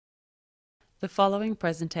The following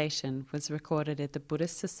presentation was recorded at the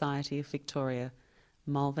Buddhist Society of Victoria,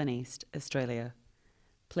 Malvern East, Australia.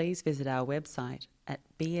 Please visit our website at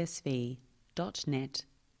bsv.net.au.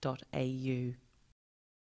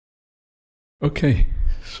 Okay,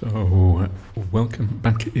 so welcome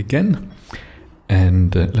back again,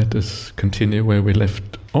 and let us continue where we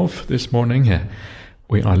left off this morning.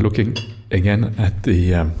 We are looking again at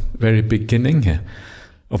the very beginning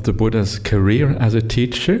of the Buddha's career as a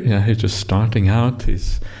teacher. He's just starting out.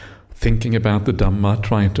 He's thinking about the Dhamma,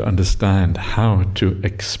 trying to understand how to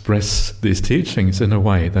express these teachings in a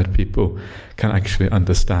way that people can actually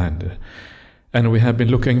understand. And we have been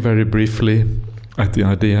looking very briefly at the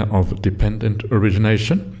idea of dependent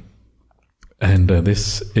origination. And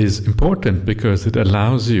this is important because it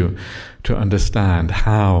allows you to understand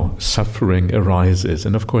how suffering arises.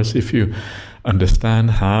 And of course, if you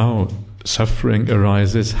understand how suffering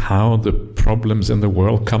arises, how the problems in the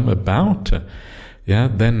world come about,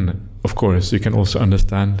 then of course you can also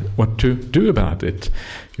understand what to do about it.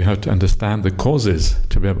 You have to understand the causes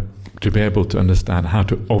to be able to understand how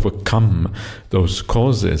to overcome those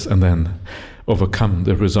causes and then overcome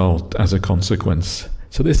the result as a consequence.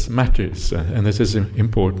 So this matters, and this is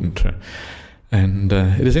important. And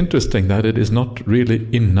it is interesting that it is not really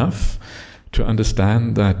enough to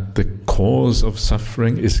understand that the cause of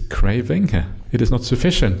suffering is craving. It is not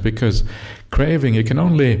sufficient, because craving, you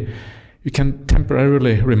can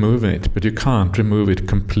temporarily remove it, but you can't remove it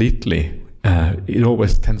completely. It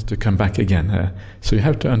always tends to come back again. So you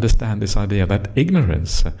have to understand this idea that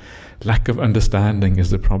ignorance, lack of understanding is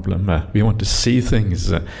the problem. We want to see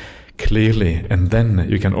things clearly, and then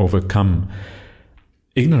you can overcome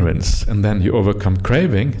ignorance, and then you overcome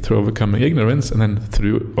craving through overcoming ignorance, and then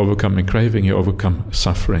through overcoming craving you overcome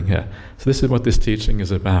suffering. So this is what this teaching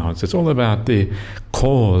is about. So it's all about the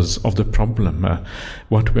cause of the problem,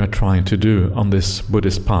 what we are trying to do on this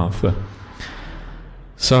Buddhist path.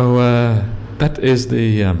 So that is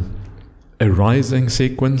the arising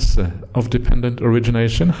sequence of dependent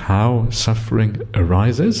origination, how suffering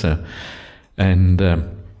arises. And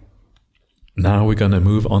now we're going to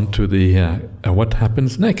move on to the what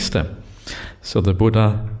happens next. So the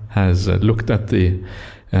Buddha has looked at the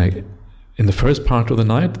in the first part of the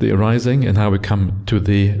night, the arising, and how we come to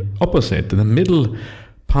the opposite. In the middle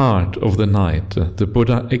part of the night, the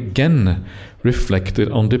Buddha again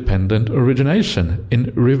reflected on dependent origination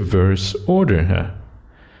in reverse order.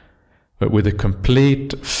 But with the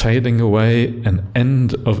complete fading away and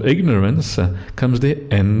end of ignorance comes the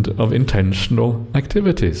end of intentional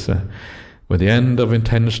activities. With the end of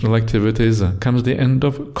intentional activities comes the end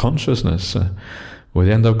of consciousness. With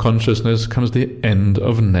the end of consciousness comes the end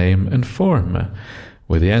of name and form.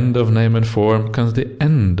 With the end of name and form comes the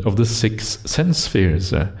end of the 6 sense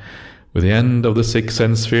spheres. With the end of the 6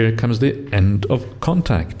 sense sphere comes the end of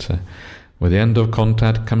contact. With the end of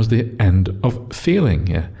contact comes the end of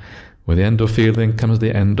feeling. With the end of feeling comes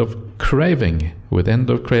the end of craving. With the end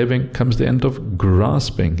of craving comes the end of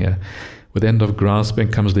grasping. With the end of grasping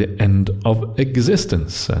comes the end of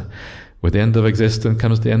existence. With the end of existence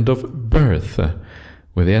comes the end of birth.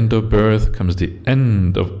 With the end of birth comes the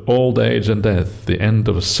end of old age and death, the end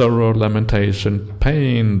of sorrow, lamentation,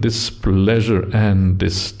 pain, displeasure, and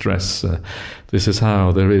distress. This is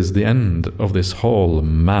how there is the end of this whole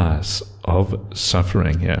mass of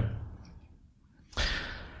suffering here.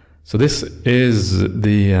 So this is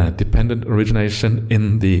the dependent origination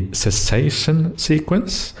in the cessation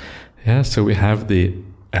sequence. So we have the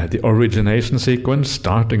origination sequence,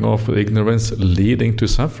 starting off with ignorance, leading to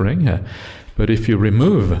suffering. But if you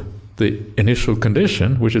remove the initial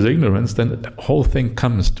condition, which is ignorance, then the whole thing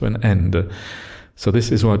comes to an end. So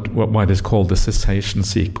this is what is called the cessation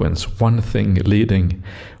sequence. One thing leading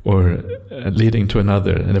to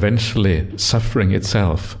another, and eventually suffering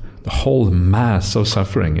itself, the whole mass of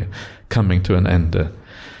suffering coming to an end.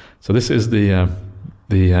 So this is the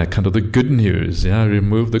kind of the good news.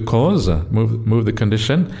 Remove the cause, move the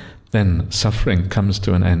condition, then suffering comes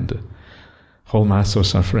to an end. Whole mass of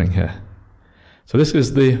suffering here. So this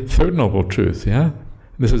is the third noble truth.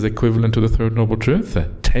 This is equivalent to the third noble truth,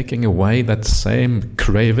 taking away that same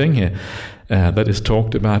craving that is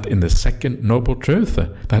talked about in the second noble truth.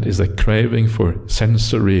 That is the craving for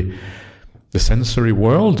the sensory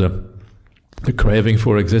world, the craving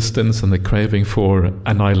for existence and the craving for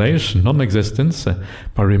annihilation, non-existence.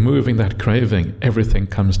 By removing that craving, everything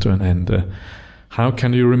comes to an end. How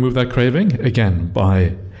can you remove that craving? Again,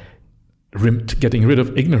 by getting rid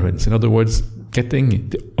of ignorance. In other words, getting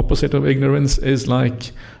the opposite of ignorance is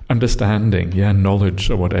like understanding, knowledge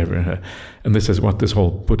or whatever. And this is what this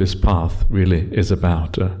whole Buddhist path really is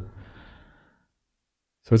about.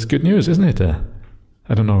 So it's good news, isn't it?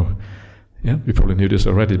 I don't know. Yeah, we probably knew this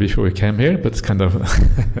already before we came here, but it's kind of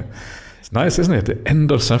it's nice, isn't it? The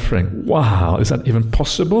end of suffering. Wow, is that even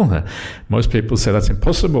possible? Most people say that's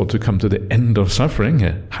impossible to come to the end of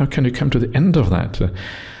suffering. How can you come to the end of that?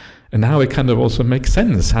 And now it kind of also makes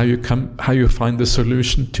sense how you find the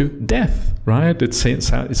solution to death, right? It seems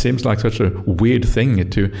like such a weird thing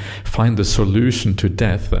to find the solution to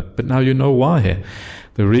death, but now you know why.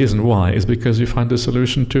 The reason why is because you find the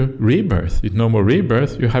solution to rebirth. No more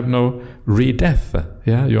rebirth, you have no re-death.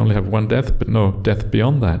 Yeah, you only have one death, but no death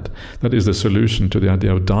beyond that. That is the solution to the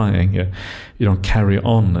idea of dying. You don't carry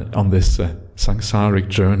on this samsaric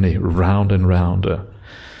journey round and round.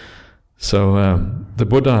 So the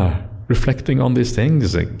Buddha, reflecting on these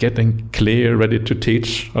things, getting clear, ready to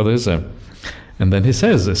teach others. And then he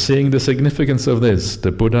says, seeing the significance of this,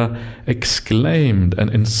 the Buddha exclaimed an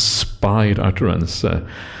inspired utterance.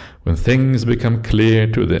 When things become clear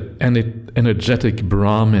to the energetic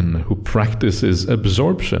Brahmin who practices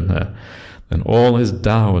absorption, then all his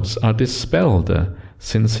doubts are dispelled,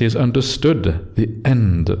 since he has understood the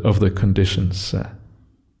end of the conditions.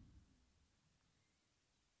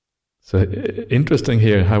 So interesting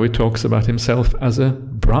here how he talks about himself as a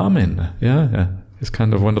Brahmin. Yeah. It's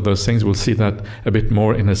kind of one of those things. We'll see that a bit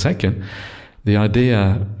more in a second. The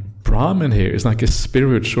idea Brahmin here is like a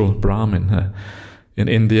spiritual Brahmin. In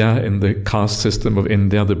India, in the caste system of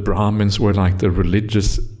India, the Brahmins were like the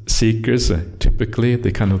religious seekers, typically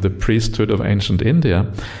the kind of the priesthood of ancient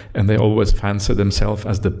India, and they always fancied themselves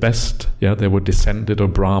as the best. Yeah, they were descended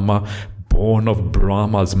of Brahma, born of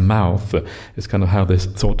Brahma's mouth. Is kind of how they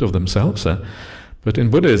thought of themselves. But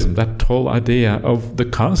in Buddhism, that whole idea of the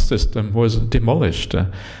caste system was demolished.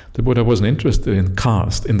 The Buddha wasn't interested in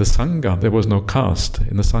caste. In the Sangha, there was no caste.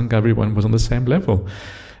 In the Sangha, everyone was on the same level.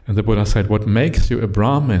 And the Buddha said, what makes you a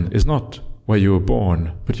Brahmin is not where you were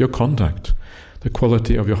born, but your conduct, the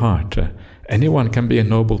quality of your heart. Anyone can be a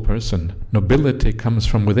noble person. Nobility comes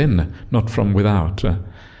from within, not from without.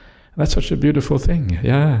 That's such a beautiful thing.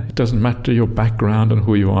 Yeah, it doesn't matter your background and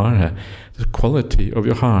who you are. The quality of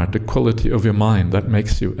your heart, the quality of your mind, that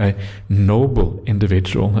makes you a noble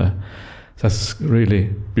individual. That's really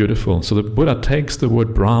beautiful. So the Buddha takes the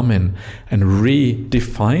word Brahmin and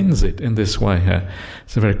redefines it in this way.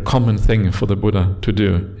 It's a very common thing for the Buddha to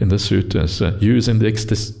do in the suttas, using the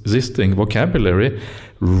existing vocabulary,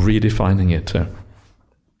 redefining it.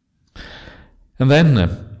 And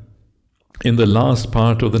then, in the last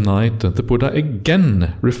part of the night, the Buddha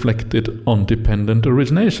again reflected on dependent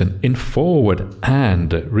origination in forward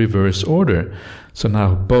and reverse order. So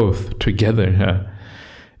now both together.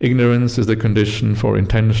 Ignorance is the condition for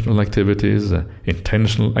intentional activities.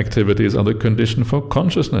 Intentional activities are the condition for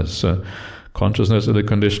consciousness. Consciousness is the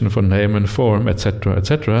condition for name and form, etc.,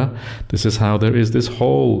 etc. This is how there is this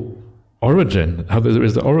whole origin, how there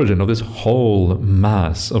is the origin of this whole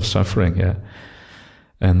mass of suffering here.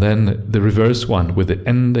 And then the reverse one, with the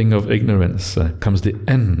ending of ignorance, comes the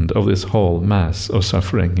end of this whole mass of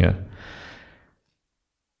suffering.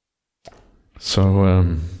 So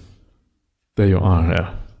there you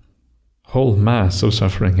are. Whole mass of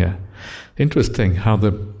suffering. Interesting how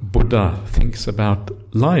the Buddha thinks about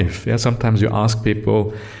life. Sometimes you ask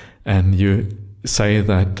people, and you say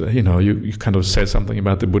that you kind of say something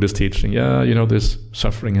about the Buddha's teaching. There's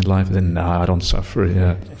suffering in life. And then, no, I don't suffer.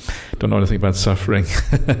 Don't know anything about suffering.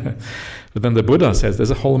 But then the Buddha says there's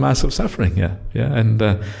a whole mass of suffering.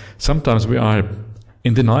 And sometimes we are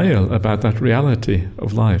in denial about that reality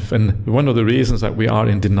of life. And one of the reasons that we are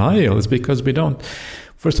in denial is because we don't.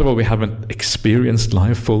 First of all, we haven't experienced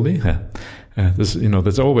life fully.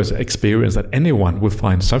 There's always experience that anyone will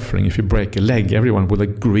find suffering. If you break a leg, everyone will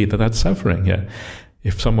agree that that's suffering.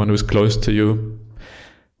 If someone who's close to you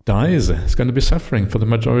dies, it's going to be suffering for the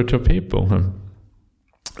majority of people.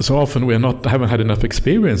 So often we haven't had enough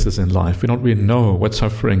experiences in life. We don't really know what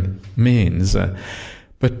suffering means.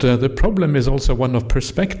 But the problem is also one of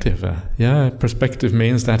perspective. Perspective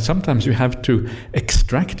means that sometimes you have to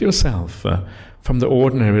extract yourself from the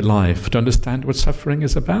ordinary life to understand what suffering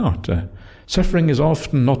is about. Suffering is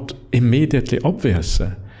often not immediately obvious.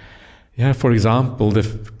 For example, the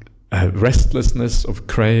restlessness of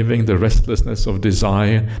craving, the restlessness of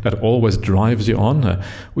desire that always drives you on.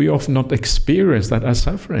 We often not experience that as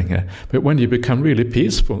suffering. But when you become really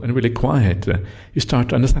peaceful and really quiet, you start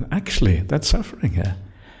to understand, actually, that's suffering.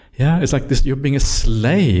 It's like this, you're being a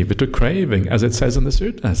slave to craving, as it says in the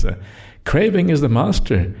suttas. Craving is the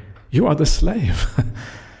master. You are the slave.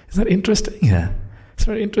 Isn't that interesting? It's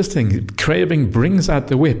very interesting. Craving brings out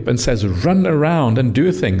the whip and says, run around and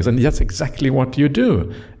do things. And that's exactly what you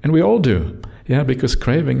do. And we all do. Because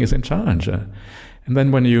craving is in charge. And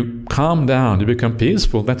then when you calm down, you become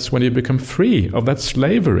peaceful, that's when you become free of that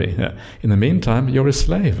slavery. In the meantime, you're a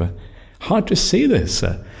slave. Hard to see this.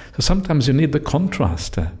 So sometimes you need the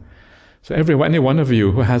contrast. So any one of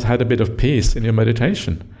you who has had a bit of peace in your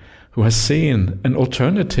meditation, who has seen an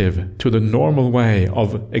alternative to the normal way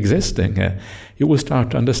of existing, you will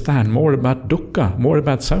start to understand more about dukkha, more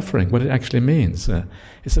about suffering, what it actually means.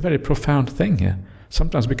 It's a very profound thing.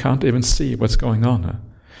 Sometimes we can't even see what's going on.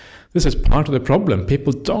 This is part of the problem.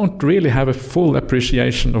 People don't really have a full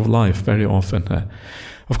appreciation of life very often.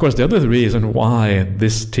 Of course, the other reason why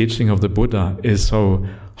this teaching of the Buddha is so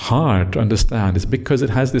hard to understand is because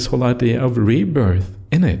it has this whole idea of rebirth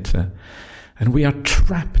in it. And we are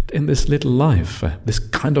trapped in this little life, this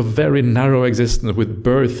kind of very narrow existence with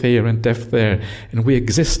birth here and death there, and we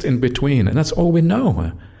exist in between, and that's all we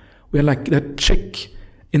know. We're like that chick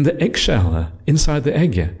in the eggshell, inside the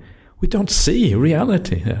egg. We don't see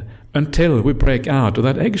reality until we break out of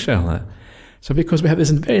that eggshell. So because we have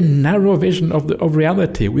this very narrow vision of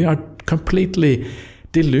reality, we are completely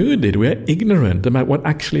deluded, we are ignorant about what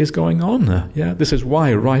actually is going on. This is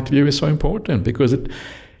why right view is so important, because it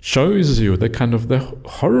shows you the kind of the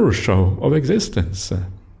horror show of existence.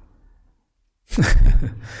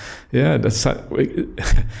 That's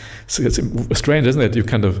it's strange, isn't it? You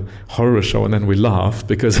kind of horror show and then we laugh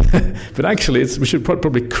because, but actually we should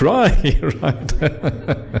probably cry, right?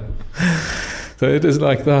 So it is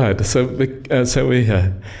like that.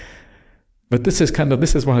 But this is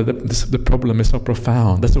why the problem is so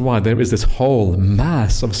profound. That's why there is this whole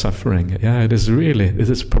mass of suffering. It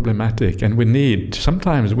is problematic, and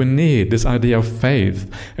sometimes we need this idea of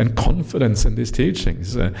faith and confidence in these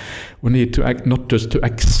teachings. We need to not just to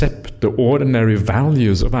accept the ordinary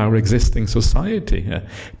values of our existing society,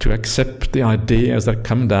 to accept the ideas that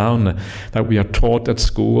come down, that we are taught at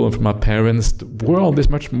school and from our parents. The world is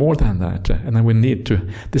much more than that, and then we need to.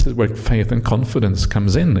 This is where faith and confidence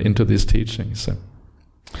comes into these teachings.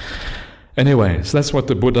 Anyway, so that's what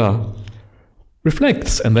the Buddha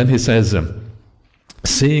reflects, and then he says,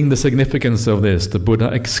 seeing the significance of this, the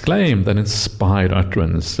Buddha exclaimed an inspired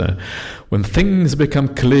utterance, when things become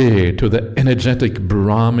clear to the energetic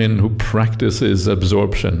Brahmin who practices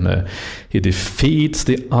absorption, he defeats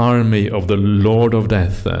the army of the Lord of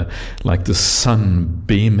Death like the sun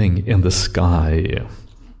beaming in the sky.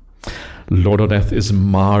 Lord of Death is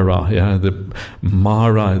Mara,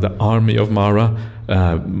 the army of Mara.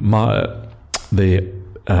 The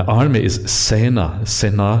army is Sena.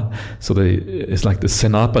 So it's like the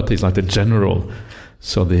Senapati, is like the general.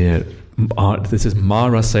 So this is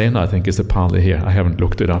Mara Sena, I think is the Pali here. I haven't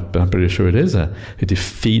looked it up, but I'm pretty sure it is. He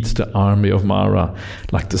defeats the army of Mara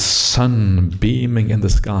like the sun beaming in the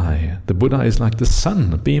sky. The Buddha is like the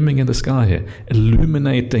sun beaming in the sky,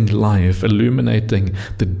 illuminating life, illuminating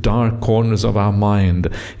the dark corners of our mind,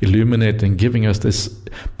 illuminating, giving us this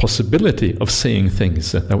possibility of seeing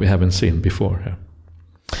things that we haven't seen before.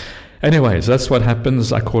 Anyways, that's what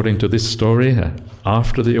happens according to this story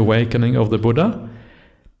after the awakening of the Buddha.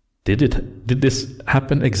 Did this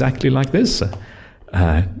happen exactly like this?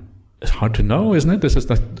 It's hard to know, isn't it? This is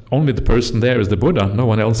that only the person there is the Buddha, no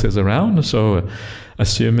one else is around. So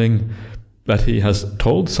assuming that he has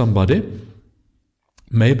told somebody,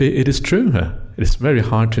 maybe it is true. It's very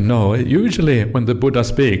hard to know. Usually when the Buddha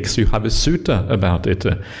speaks, you have a sutta about it.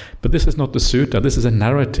 But this is not the sutta, this is a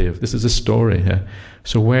narrative, this is a story.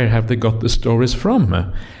 So where have they got the stories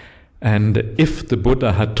from? And if the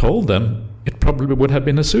Buddha had told them, it probably would have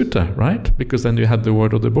been a sutta, right? Because then you had the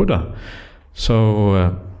word of the Buddha.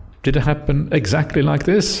 So did it happen exactly like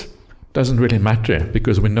this? Doesn't really matter,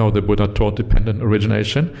 because we know the Buddha taught dependent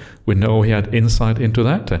origination. We know he had insight into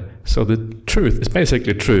that. So the truth is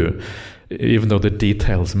basically true, even though the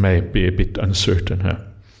details may be a bit uncertain.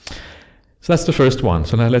 So that's the first one.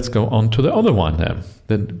 So now let's go on to the other one.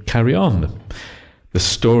 Then carry on. The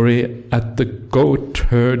story at the goat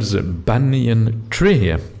herd's banyan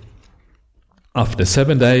tree. After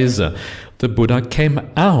 7 days, the Buddha came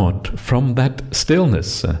out from that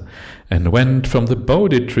stillness and went from the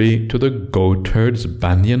Bodhi tree to the goat herd's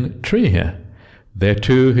banyan tree. There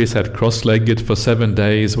too he sat cross-legged for 7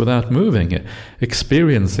 days without moving,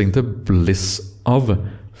 experiencing the bliss of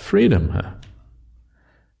freedom.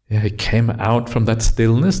 He came out from that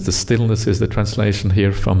stillness. The stillness is the translation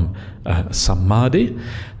here from samadhi.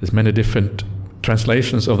 There's many different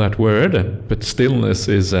translations of that word, but stillness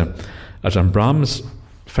is Ajahn Brahm's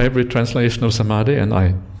favorite translation of samadhi, and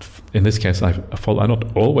in this case, I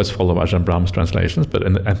not always follow Ajahn Brahm's translations,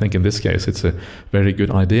 but I think in this case it's a very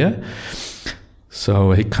good idea.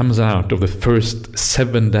 So he comes out of the first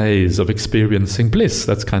 7 days of experiencing bliss.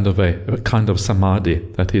 That's kind of a kind of samadhi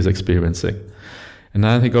that he's experiencing. And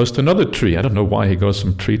then he goes to another tree. I don't know why he goes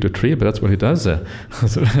from tree to tree, but that's what he does.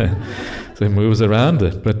 So he moves around.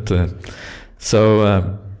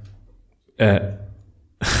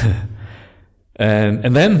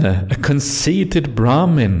 And then a conceited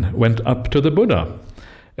Brahmin went up to the Buddha,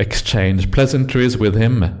 exchanged pleasantries with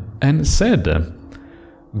him, and said,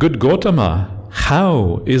 "Good Gautama,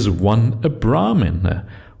 how is one a Brahmin?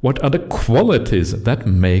 What are the qualities that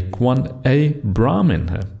make one a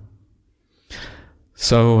Brahmin?"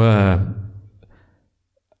 So,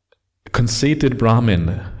 conceited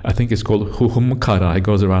Brahmin, I think it's called Humkara. He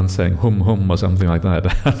goes around saying hum or something like that.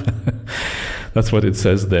 That's what it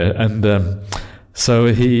says there. And so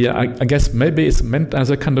I guess maybe it's meant as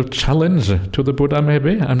a kind of challenge to the Buddha,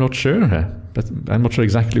 maybe. I'm not sure. But I'm not sure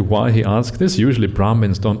exactly why he asked this. Usually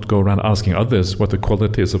Brahmins don't go around asking others what the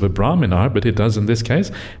qualities of a Brahmin are, but he does in this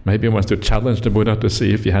case. Maybe he wants to challenge the Buddha to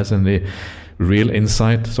see if he has any real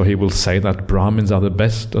insight, so he will say that Brahmins are the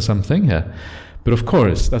best or something. But of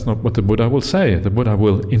course, that's not what the Buddha will say. The Buddha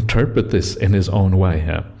will interpret this in his own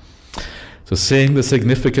way. So seeing the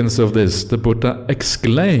significance of this, the Buddha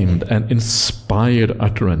exclaimed an inspired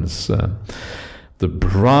utterance. The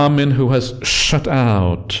Brahmin who has shut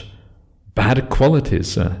out bad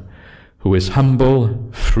qualities, who is humble,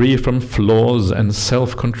 free from flaws and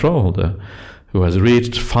self-controlled, who has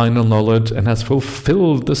reached final knowledge and has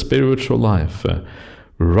fulfilled the spiritual life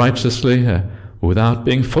righteously, without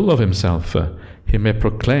being full of himself, he may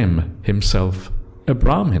proclaim himself a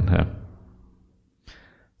Brahmin.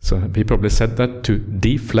 So he probably said that to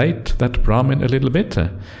deflate that Brahmin a little bit.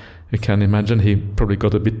 You can imagine he probably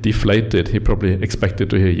got a bit deflated. He probably expected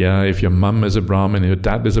to hear, yeah, if your mum is a Brahmin, your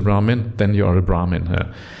dad is a Brahmin, then you are a Brahmin.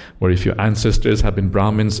 Or if your ancestors have been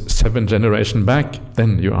Brahmins 7 generations back,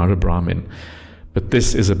 then you are a Brahmin. But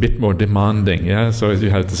this is a bit more demanding, yeah. So you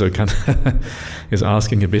have to so kind of is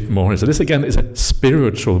asking a bit more. So this again is a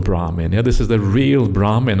spiritual Brahmin. Yeah, this is the real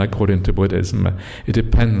Brahmin according to Buddhism. It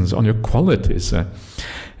depends on your qualities.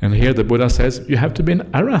 And here the Buddha says you have to be an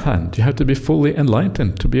arahant. You have to be fully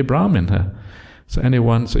enlightened to be a Brahmin. So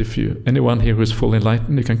anyone here who is fully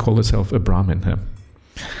enlightened, you can call yourself a Brahmin.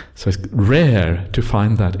 So it's rare to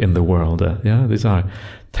find that in the world. Yeah,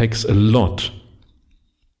 takes a lot.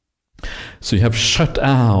 So you have shut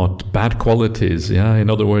out bad qualities, yeah. In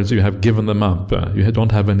other words, you have given them up. You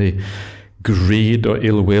don't have any greed or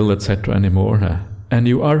ill will, etc. anymore. And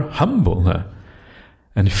you are humble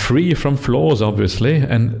and free from flaws, obviously,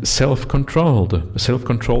 and self-controlled.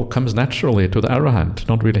 Self-control comes naturally to the arahant. You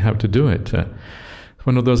don't really have to do it.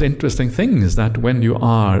 One of those interesting things that when you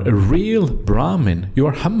are a real Brahmin, you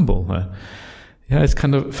are humble. Yeah, it's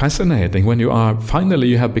kind of fascinating when you have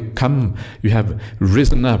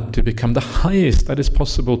risen up to become the highest that is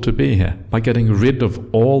possible to be by getting rid of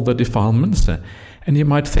all the defilements. And you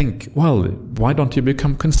might think, well, why don't you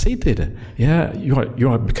become conceited? Yeah, you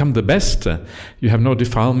are become the best. You have no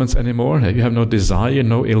defilements anymore. You have no desire,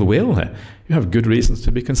 no ill will. You have good reasons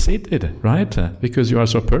to be conceited, right? Because you are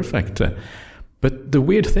so perfect. But the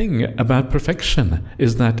weird thing about perfection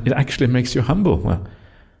is that it actually makes you humble.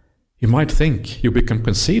 You might think you become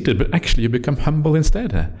conceited, but actually you become humble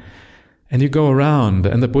instead. And you go around,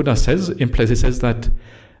 and the Buddha says, in places, he says that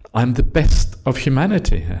I'm the best of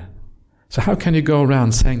humanity. So how can you go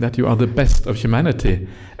around saying that you are the best of humanity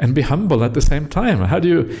and be humble at the same time? How do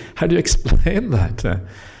you explain that?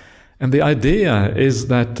 And the idea is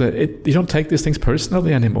that you don't take these things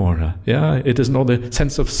personally anymore. Yeah, it is no, the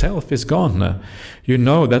sense of self is gone. You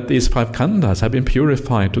know that these 5 khandhas have been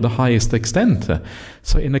purified to the highest extent.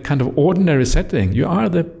 So in a kind of ordinary setting, you are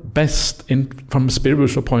the best from a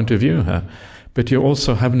spiritual point of view. But you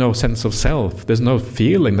also have no sense of self. There's no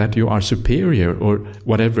feeling that you are superior or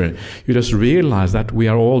whatever. You just realize that we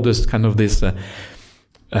are all just kind of this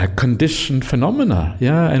conditioned phenomena,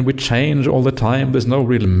 yeah, and we change all the time. There's no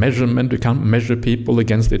real measurement. We can't measure people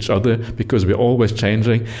against each other because we're always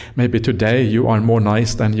changing. Maybe today you are more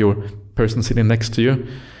nice than your person sitting next to you.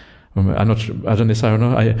 I'm not sure. I don't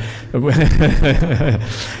know.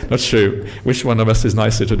 Not sure which one of us is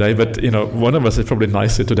nicer today, but one of us is probably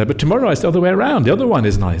nicer today. But tomorrow it's the other way around. The other one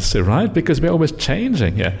is nicer, right? Because we're always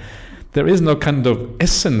changing. Yeah. There is no kind of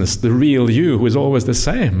essence, the real you, who is always the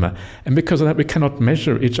same. And because of that, we cannot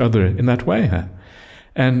measure each other in that way.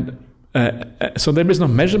 And so there is no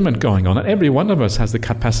measurement going on. And every one of us has the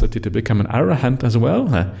capacity to become an arahant as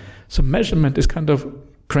well. So measurement is kind of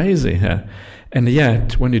crazy. And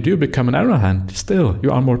yet, when you do become an arahant, still,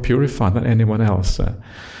 you are more purified than anyone else.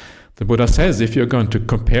 The Buddha says if you're going to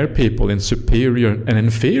compare people in superior and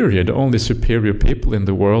inferior, the only superior people in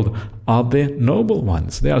the world are the noble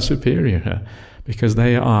ones. They are superior. because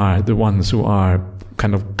they are the ones who are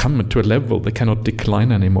kind of come to a level they cannot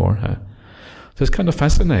decline anymore. So it's kind of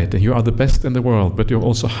fascinating. You are the best in the world, but you're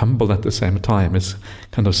also humble at the same time. It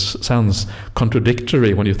kind of sounds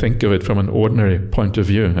contradictory when you think of it from an ordinary point of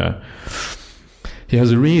view. He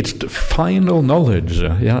has reached final knowledge.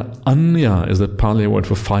 Anya is the Pali word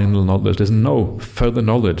for final knowledge. There's no further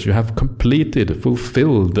knowledge. You have completed,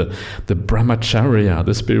 fulfilled the brahmacharya,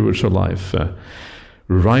 the spiritual life.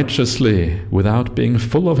 Righteously, without being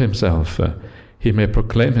full of himself, he may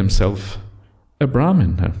proclaim himself a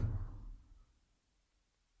Brahmin.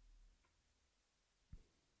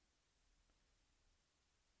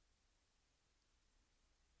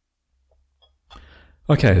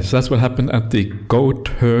 Okay, so that's what happened at the goat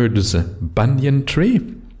herd's banyan tree.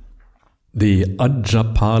 The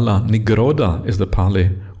Ajapala Nigroda is the Pali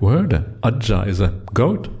word. Aja is a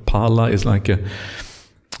goat. Pala is like a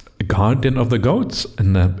guardian of the goats.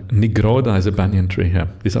 And Nigroda is a banyan tree.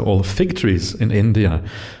 These are all fig trees in India.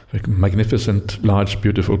 Magnificent, large,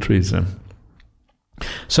 beautiful trees.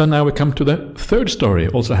 So now we come to the third story,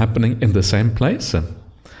 also happening in the same place.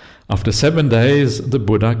 After 7 days, the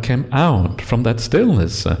Buddha came out from that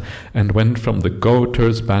stillness and went from the goat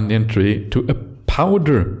herd's banyan tree to a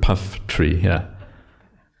powder puff tree.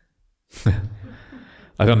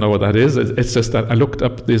 I don't know what that is. It's just that I looked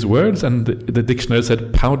up these words and the dictionary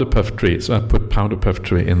said powder puff tree, so I put powder puff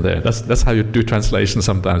tree in there. That's how you do translation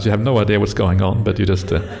sometimes. You have no idea what's going on, but you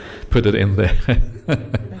just put it in there.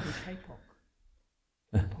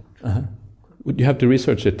 You have to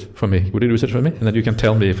research it for me. Would you research it for me? And then you can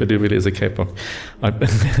tell me if it really is a K-pop.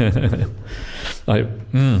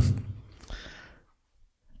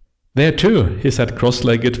 There too, he sat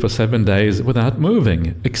cross-legged for 7 days without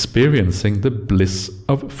moving, experiencing the bliss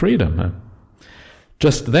of freedom.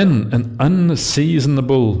 Just then, an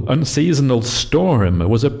unseasonal storm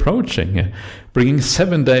was approaching, bringing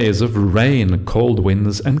 7 days of rain, cold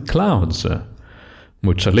winds, and clouds.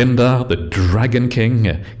 Muchalinda, the Dragon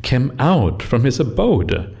King, came out from his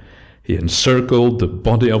abode. He encircled the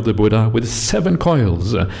body of the Buddha with 7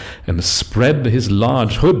 coils and spread his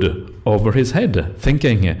large hood over his head,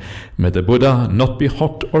 thinking, "May the Buddha not be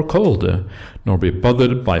hot or cold, nor be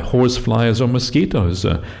bothered by horseflies or mosquitoes,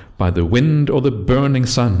 by the wind or the burning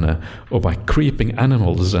sun, or by creeping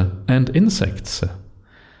animals and insects."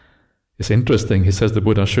 It's interesting, he says the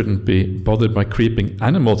Buddha shouldn't be bothered by creeping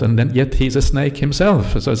animals, and then yet he's a snake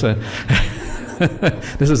himself. So it's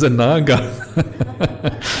this is a Naga.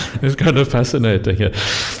 It's kind of fascinating.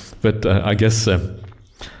 But I guess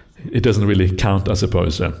it doesn't really count, I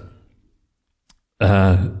suppose.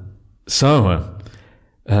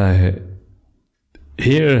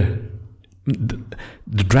 Here, the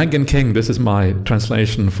Dragon King, this is my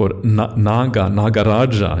translation for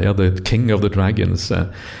Nagaraja, the king of the dragons.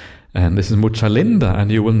 And this is Muchalinda,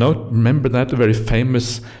 and you will remember that very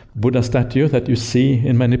famous Buddha statue that you see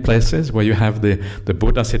in many places, where you have the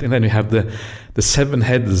Buddha sitting, and then you have the 7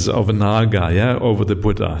 heads of a Naga, over the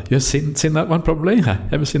Buddha. You've seen that one probably?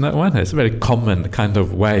 Ever seen that one? It's a very common kind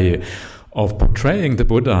of way of portraying the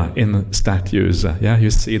Buddha in statues. You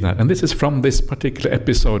see that. And this is from this particular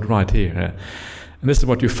episode right here. And this is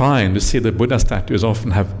what you find. You see the Buddha statues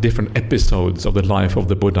often have different episodes of the life of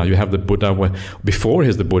the Buddha. You have the Buddha before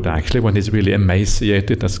he's the Buddha, actually, when he's really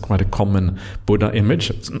emaciated. That's quite a common Buddha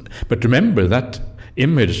image. But remember, that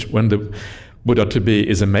image, when the Buddha to be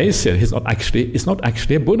is emaciated, it's not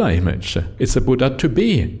actually a Buddha image. It's a Buddha to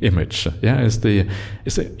be image.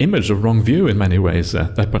 It's an image of wrong view in many ways,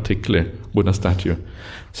 that particular Buddha statue.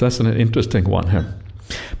 So that's an interesting one here.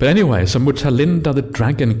 But anyway, so Muchalinda, the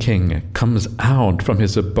Dragon King, comes out from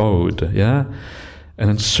his abode, and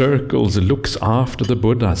encircles, looks after the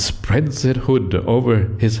Buddha, spreads his hood over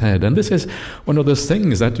his head. And this is one of those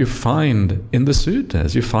things that you find in the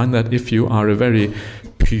suttas. You find that if you are a very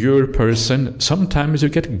pure person, sometimes you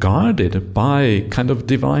get guarded by kind of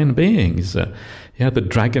divine beings. The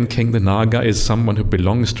Dragon King, the Naga, is someone who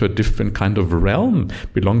belongs to a different kind of realm,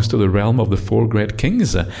 belongs to the realm of the 4 great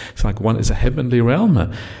kings. It's like one is a heavenly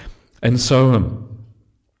realm. And so,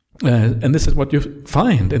 and this is what you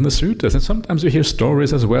find in the suttas. And sometimes you hear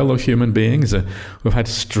stories as well of human beings who have had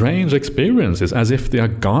strange experiences, as if they are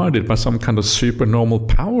guarded by some kind of supernormal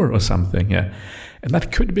power or something. And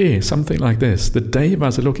that could be something like this. The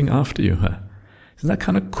devas are looking after you. Isn't that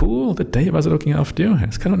kind of cool? The devas are looking after you.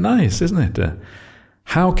 It's kind of nice, isn't it?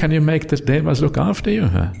 How can you make the devas look after you?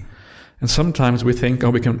 And sometimes we think,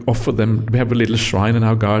 we can offer them, we have a little shrine in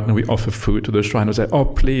our garden, and we offer food to the shrine and say,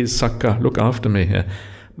 please, Sakka, look after me.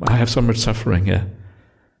 I have so much suffering.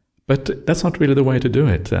 But that's not really the way to do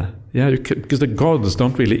it. Because the gods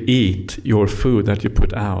don't really eat your food that you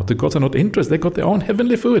put out. The gods are not interested. They got their own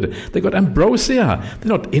heavenly food. They got ambrosia.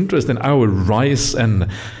 They're not interested in our rice and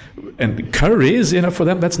curries. For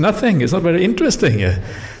them that's nothing. It's not very interesting.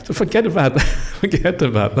 So forget about that. Forget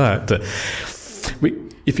about that.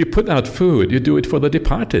 If you put out food, you do it for the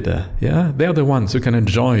departed. They're the ones who can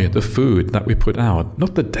enjoy the food that we put out.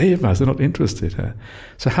 Not the devas. They're not interested.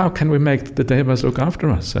 So how can we make the devas look after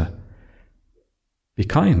us? Be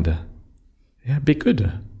kind. Be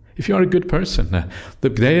good. If you are a good person, the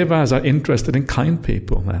devas are interested in kind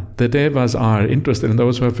people. The devas are interested in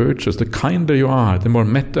those who have virtues. The kinder you are, the more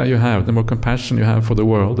metta you have, the more compassion you have for the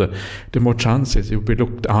world, the more chances you'll be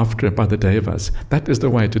looked after by the devas. That is the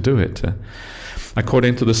way to do it.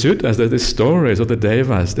 According to the sutras, there's these stories of the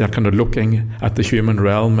devas. They're kind of looking at the human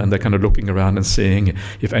realm, and they're kind of looking around and seeing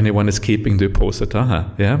if anyone is keeping the uposatha.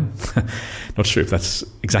 Not sure if that's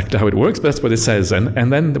exactly how it works, but that's what it says.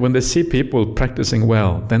 And then when they see people practicing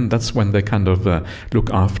well, then that's when they kind of look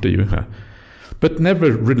after you. But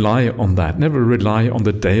never rely on that. Never rely on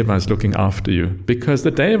the devas looking after you, because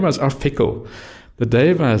the devas are fickle. The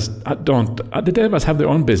devas have their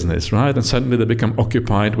own business, right? And suddenly they become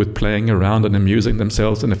occupied with playing around and amusing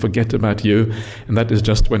themselves, and they forget about you. And that is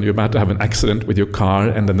just when you're about to have an accident with your car,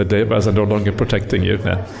 and then the devas are no longer protecting you.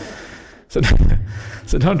 So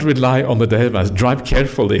don't rely on the devas. Drive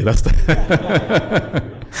carefully. That's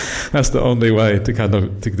the only way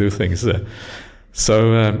to do things.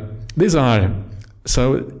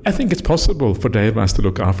 So I think it's possible for devas to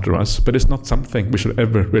look after us, but it's not something we should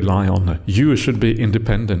ever rely on. You should be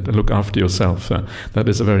independent and look after yourself. That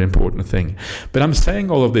is a very important thing. But I'm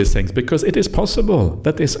saying all of these things because it is possible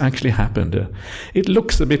that this actually happened. It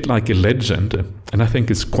looks a bit like a legend, and I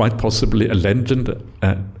think it's quite possibly a legend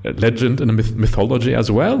and a mythology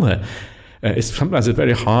as well. Sometimes it's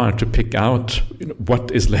very hard to pick out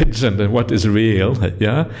what is legend and what is real.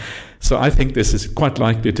 So I think this is quite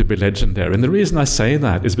likely to be legendary. And the reason I say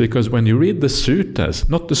that is because when you read the suttas,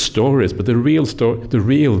 not the stories, but the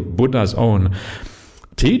real Buddha's own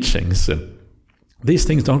teachings, these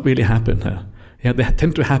things don't really happen. They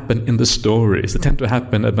tend to happen in the stories. They tend to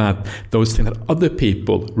happen about those things that other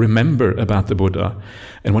people remember about the Buddha.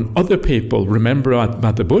 And when other people remember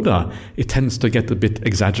about the Buddha, it tends to get a bit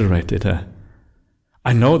exaggerated.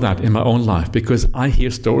 I know that in my own life because I hear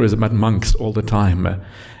stories about monks all the time.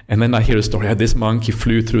 And then I hear a story, this monk, he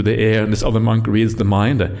flew through the air, and this other monk reads the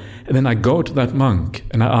mind. And then I go to that monk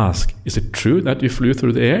and I ask, is it true that you flew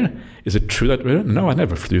through the air? Is it true that no, I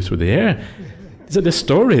never flew through the air. These are the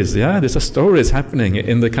stories, These are stories happening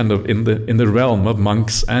in the realm of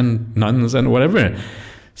monks and nuns and whatever.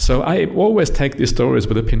 So I always take these stories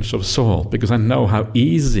with a pinch of salt because I know how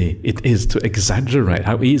easy it is to exaggerate,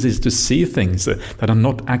 how easy it is to see things that are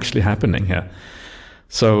not actually happening here.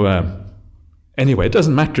 So anyway, it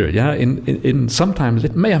doesn't matter. In sometimes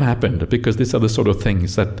it may have happened because these are the sort of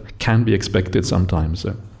things that can be expected sometimes.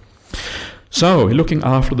 So, looking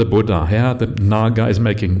after the Buddha, the Naga is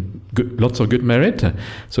making lots of good merit,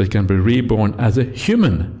 so he can be reborn as a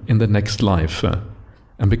human in the next life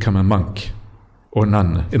and become a monk or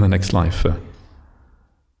nun in the next life.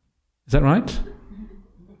 Is that right?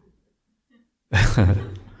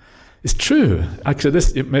 It's true. Actually,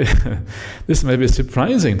 this may be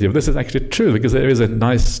surprising to you. This is actually true because there is a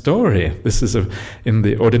nice story. This is in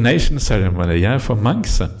the ordination ceremony, for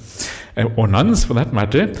monks or nuns, for that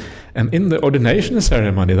matter. And in the ordination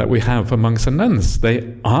ceremony that we have for monks and nuns,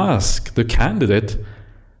 they ask the candidate,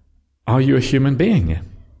 "Are you a human being?"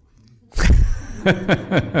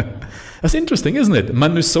 That's interesting, isn't it?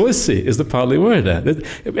 Manusosi is the Pali word.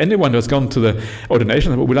 Anyone who has gone to the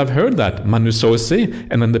ordination will have heard that, Manusosi,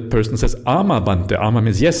 and then the person says, Ama Bante. Ama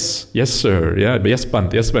means yes, yes sir, yes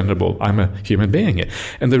Bante, yes venerable, I'm a human being.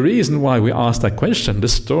 And the reason why we asked that question, the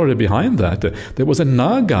story behind that, there was a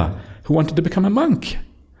Naga who wanted to become a monk.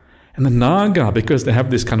 And the Naga, because they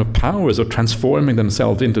have this kind of powers of transforming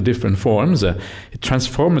themselves into different forms, it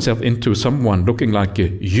transforms itself into someone looking like a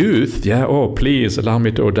youth. Oh, please allow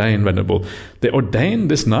me to ordain, venerable. They ordain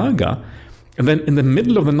this Naga, and then in the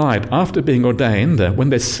middle of the night, after being ordained, when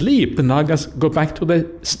they sleep, the Nagas go back to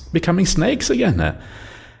becoming snakes again.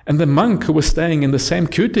 And the monk who was staying in the same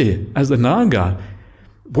kuti as the Naga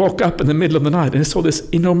woke up in the middle of the night and he saw this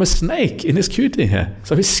enormous snake in his kuti here.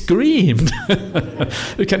 So he screamed.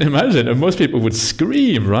 You can imagine, and most people would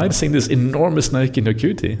scream, right? Seeing this enormous snake in your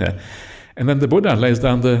kuti. And then the Buddha lays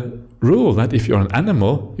down the rule that if you're an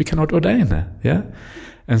animal, you cannot ordain.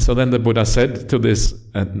 And so then the Buddha said to this,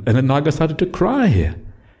 and the Naga started to cry.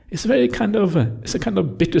 It's a kind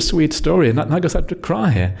of bittersweet story. And that Naga started to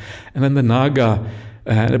cry. And then the Naga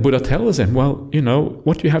the Buddha tells him, well,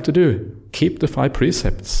 what you have to do, keep the 5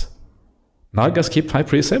 precepts. Nagas keep 5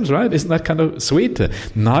 precepts, right? Isn't that kind of sweet?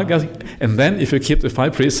 Nagas, and then if you keep the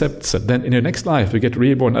 5 precepts, then in your next life you get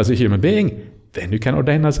reborn as a human being, then you can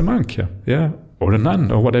ordain as a monk, yeah, or a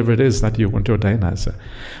nun, or whatever it is that you want to ordain as.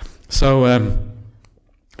 So,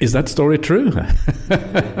 is that story true?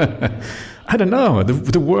 I don't know.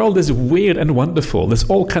 The world is weird and wonderful. There's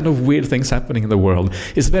all kind of weird things happening in the world.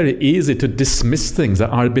 It's very easy to dismiss things that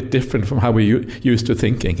are a bit different from how we used to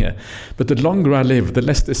thinking. But the longer I live, the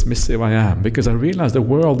less dismissive I am, because I realize the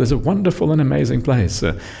world is a wonderful and amazing place.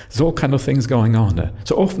 There's all kind of things going on.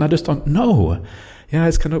 So often I just don't know. Yeah,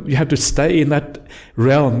 it's kind of, you have to stay in that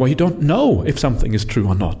realm where you don't know if something is true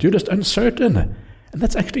or not. You're just uncertain. And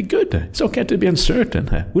that's actually good. It's okay to be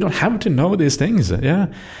uncertain. We don't have to know these things. Yeah,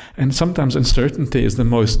 and sometimes uncertainty is the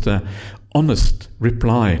most honest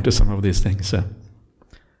reply to some of these things.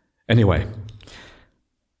 Anyway,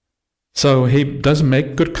 so he does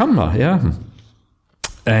make good karma. Yeah,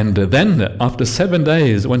 and then after 7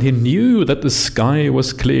 days, when he knew that the sky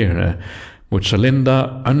was clear,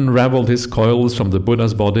 Muchalinda unraveled his coils from the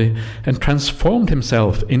Buddha's body and transformed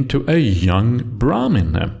himself into a young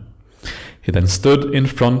Brahmin. He then stood in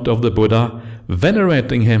front of the Buddha,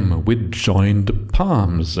 venerating him with joined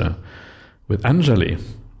palms, with Anjali.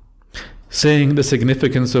 Seeing the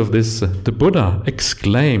significance of this, the Buddha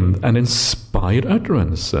exclaimed an inspired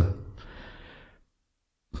utterance.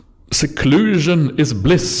 Seclusion is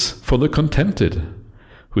bliss for the contented,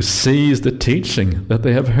 who seize the teaching that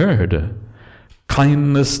they have heard.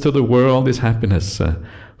 Kindness to the world is happiness,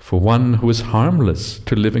 for one who is harmless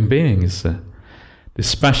to living beings.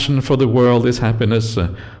 Dispassion for the world is happiness,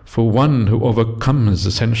 for one who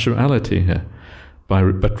overcomes sensuality.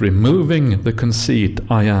 But removing the conceit,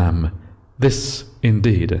 I am, this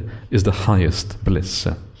indeed is the highest bliss.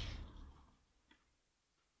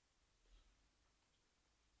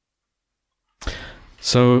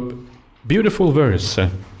 So, beautiful verse.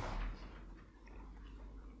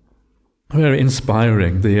 Very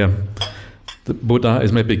inspiring. The Buddha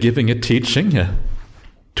is maybe giving a teaching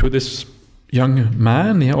to this young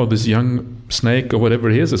man, or this young snake, or whatever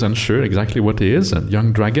he is unsure exactly what he is, a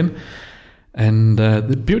young dragon. And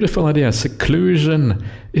the beautiful idea, seclusion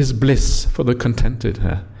is bliss for the contented.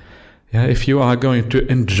 Yeah, if you are going to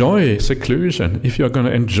enjoy seclusion, if you're going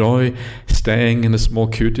to enjoy staying in a small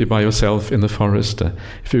cutie by yourself in the forest,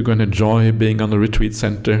 if you're going to enjoy being on a retreat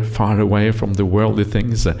center far away from the worldly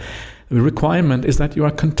things, the requirement is that you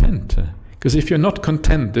are content. Because if you're not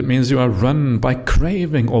content, it means you are run by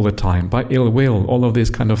craving all the time, by ill will, all of these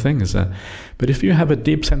kind of things. But if you have a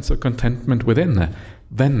deep sense of contentment within,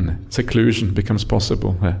 then seclusion becomes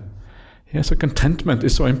possible. Yeah, so contentment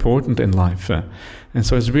is so important in life. And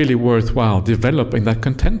so it's really worthwhile developing that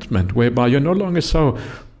contentment, whereby you're no longer so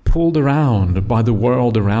pulled around by the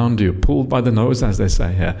world around you, pulled by the nose, as they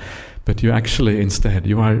say here. But you actually, instead,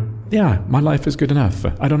 you are, yeah, my life is good enough.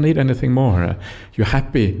 I don't need anything more. You're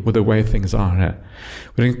happy with the way things are.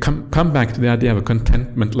 We can come back to the idea of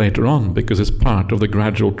contentment later on, because it's part of the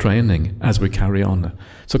gradual training as we carry on.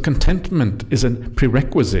 So contentment is a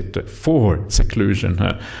prerequisite for seclusion.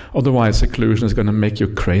 Otherwise, seclusion is going to make you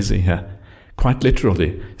crazy. Quite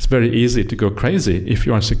literally, it's very easy to go crazy if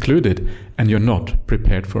you are secluded and you're not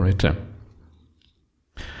prepared for it.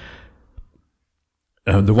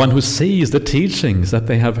 The one who sees the teachings that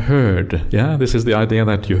they have heard. Yeah, this is the idea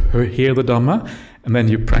that you hear the Dhamma and then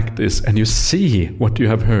you practice and you see what you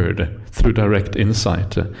have heard through direct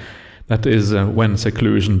insight. That is when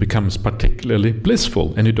seclusion becomes particularly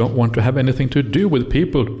blissful, and you don't want to have anything to do with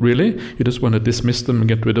people, really. You just want to dismiss them and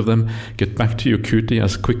get rid of them, get back to your cutie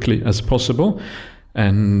as quickly as possible.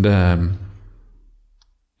 And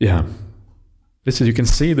yeah, you can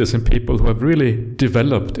see this in people who have really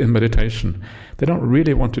developed in meditation. They don't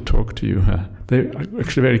really want to talk to you. They're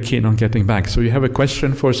actually very keen on getting back. So you have a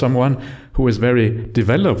question for someone who is very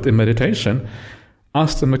developed in meditation,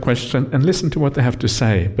 ask them a question and listen to what they have to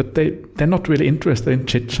say. But they're not really interested in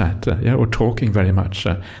chit-chat or talking very much.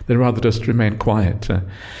 They rather just remain quiet.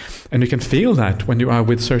 And you can feel that when you are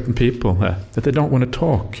with certain people, that they don't want to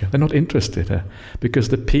talk. They're not interested, because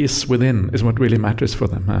the peace within is what really matters for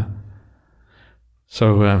them.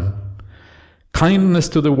 So, kindness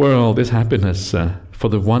to the world is happiness, for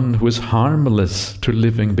the one who is harmless to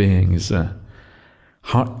living beings.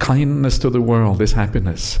 Kindness to the world is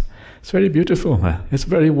happiness. It's very beautiful. It's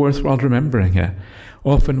very worthwhile remembering.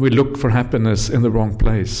 Often we look for happiness in the wrong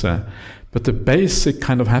place. But the basic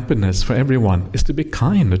kind of happiness for everyone is to be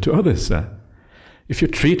kind to others. If you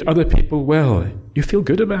treat other people well, you feel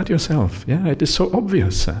good about yourself. Yeah, it is so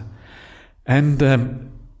obvious. And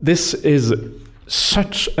this is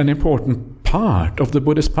such an important part of the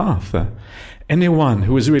Buddhist path. Anyone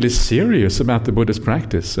who is really serious about the Buddhist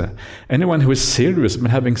practice, anyone who is serious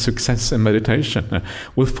about having success in meditation,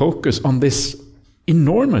 will focus on this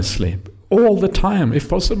enormously, all the time, if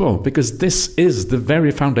possible, because this is the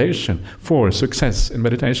very foundation for success in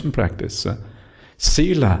meditation practice.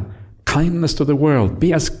 Sila, kindness to the world.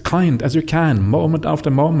 Be as kind as you can, moment after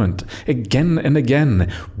moment, again and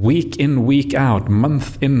again, week in, week out,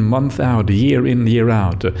 month in, month out, year in, year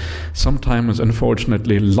out. Sometimes,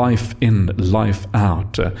 unfortunately, life in, life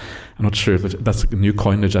out. I'm not sure if that's a new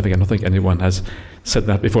coinage. I don't think anyone has said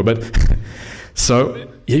that before, but so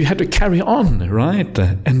you have to carry on, right?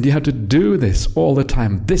 And you have to do this all the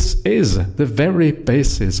time. This is the very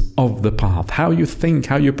basis of the path. How you think,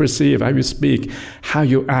 how you perceive, how you speak, how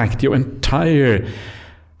you act, your entire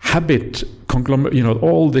habit conglomerate,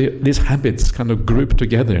 all these habits kind of grouped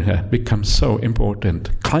together become so important.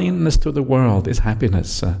 Kindness to the world is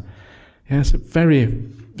happiness. It's a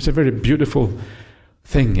very beautiful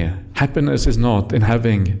thing. Happiness is not in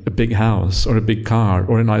having a big house or a big car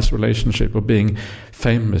or a nice relationship or being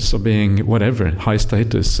famous or being whatever, high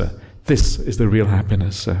status. This is the real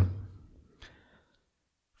happiness.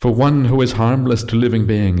 For one who is harmless to living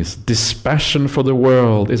beings, dispassion for the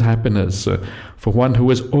world is happiness. For one who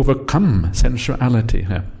has overcome sensuality.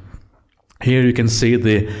 Here you can see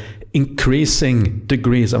the increasing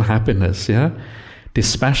degrees of happiness.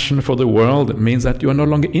 Dispassion for the world means that you are no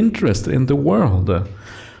longer interested in the world.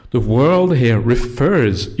 The world here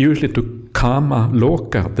refers usually to kama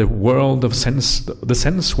loka, the world of sense, the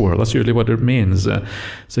sense world. That's usually what it means.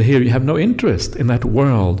 So here you have no interest in that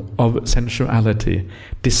world of sensuality.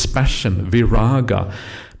 Dispassion, viraga,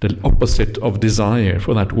 the opposite of desire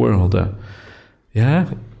for that world.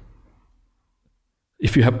 If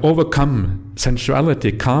you have overcome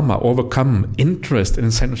sensuality, kama, overcome interest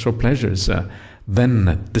in sensual pleasures,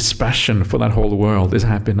 then dispassion for that whole world is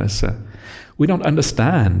happiness. We don't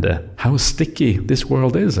understand how sticky this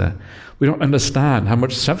world is. We don't understand how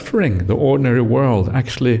much suffering the ordinary world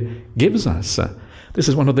actually gives us. This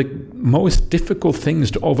is one of the most difficult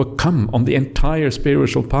things to overcome on the entire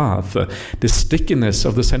spiritual path. The stickiness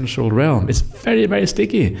of the sensual realm is very, very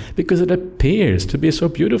sticky because it appears to be so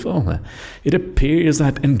beautiful. It appears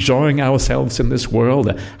that enjoying ourselves in this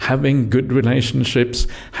world, having good relationships,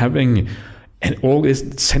 having and all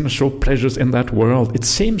these sensual pleasures in that world, it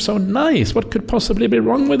seems so nice. What could possibly be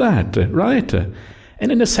wrong with that, right?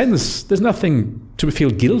 And in a sense, there's nothing to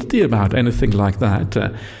feel guilty about, anything like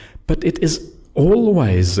that. But it is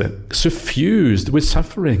always suffused with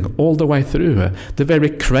suffering all the way through. The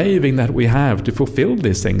very craving that we have to fulfill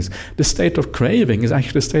these things, the state of craving is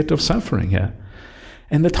actually a state of suffering.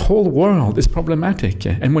 And that whole world is problematic.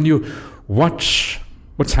 And when you watch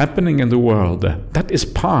what's happening in the world, that is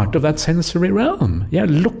part of that sensory realm.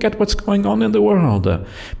 Look at what's going on in the world.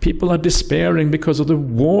 People are despairing because of the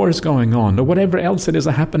wars going on, or whatever else it is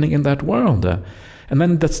happening in that world. And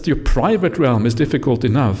then that's your private realm is difficult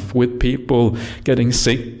enough, with people getting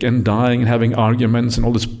sick and dying and having arguments and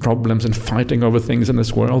all these problems and fighting over things in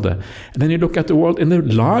this world. And then you look at the world in the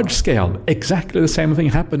large scale, exactly the same thing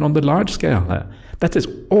happened on the large scale. That is,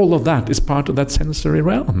 all of that is part of that sensory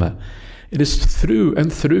realm. It is through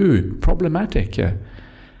and through problematic.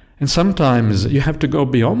 And sometimes you have to go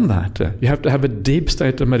beyond that. You have to have a deep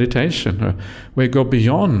state of meditation where you go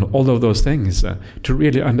beyond all of those things to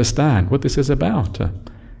really understand what this is about.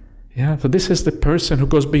 So this is the person who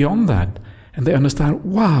goes beyond that. And they understand,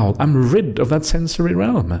 wow, I'm rid of that sensory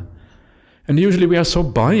realm. And usually we are so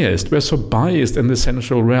biased. We are so biased in the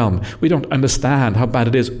sensual realm. We don't understand how bad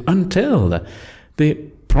it is until the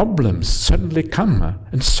problems suddenly come,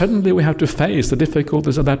 and suddenly we have to face the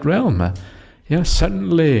difficulties of that realm.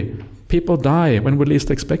 Suddenly people die when we least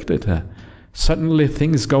expect it. Suddenly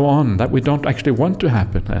things go on that we don't actually want to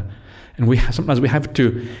happen. And sometimes we have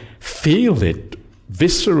to feel it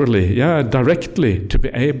viscerally, directly, to be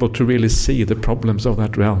able to really see the problems of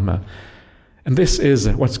that realm. And this is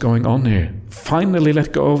what's going on here. Finally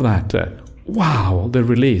let go of that. Wow, the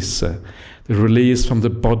release. The release from the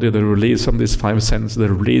body, the release from these five senses,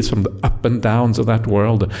 the release from the up and downs of that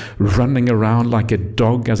world, running around like a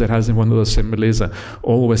dog, as it has in one of those similes,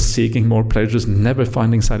 always seeking more pleasures, never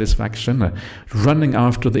finding satisfaction, running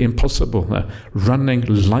after the impossible, running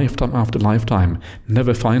lifetime after lifetime,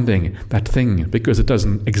 never finding that thing because it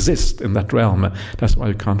doesn't exist in that realm. That's why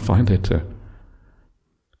you can't find it.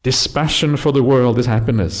 Dispassion for the world is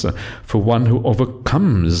happiness, for one who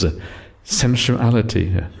overcomes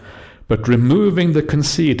sensuality. But removing the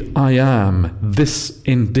conceit, I am, this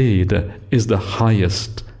indeed is the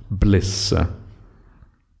highest bliss.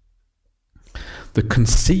 the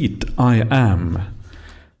conceit I am,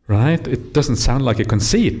 right? It doesn't sound like a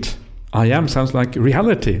conceit. I am sounds like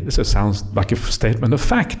reality. This sounds like a statement of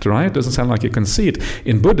fact, right? It doesn't sound like a conceit.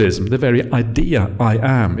 In Buddhism, the very idea I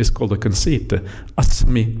am is called a conceit.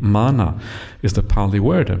 Asmi mana is the Pali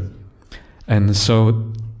word. And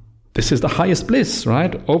so this is the highest bliss,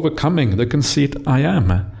 right? Overcoming the conceit I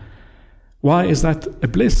am. Why is that a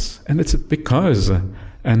bliss? And it's because,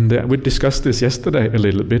 and we discussed this yesterday a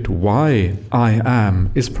little bit, why I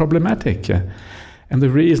am is problematic. And the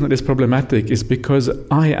reason it is problematic is because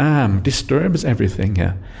I am disturbs everything.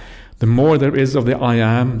 The more there is of the I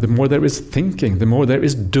am, the more there is thinking, the more there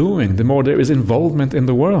is doing, the more there is involvement in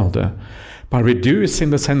the world. By reducing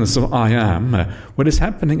the sense of I am, what is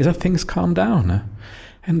happening is that things calm down.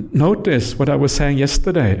 And notice what I was saying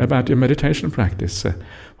yesterday about your meditation practice.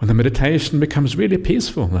 When the meditation becomes really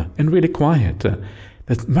peaceful and really quiet,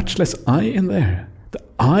 there's much less I in there. The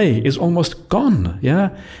I is almost gone,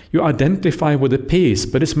 yeah? You identify with the peace,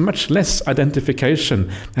 but it's much less identification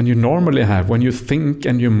than you normally have when you think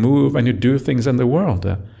and you move and you do things in the world.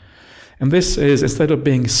 And this is, instead of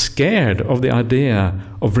being scared of the idea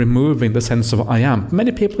of removing the sense of I am,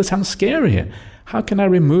 many people, it sounds scary. How can I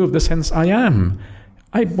remove the sense I am?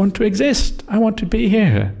 I want to exist. I want to be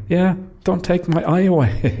here, yeah? Don't take my I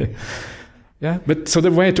away. Yeah, but so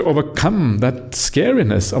the way to overcome that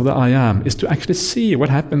scariness of the I am is to actually see what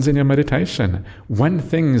happens in your meditation when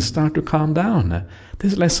things start to calm down.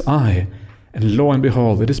 There's less I, and lo and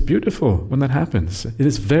behold, it is beautiful when that happens. It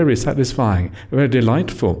is very satisfying, very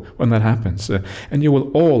delightful when that happens. And you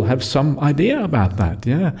will all have some idea about that,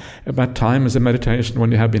 yeah, about times in meditation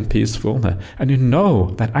when you have been peaceful. And you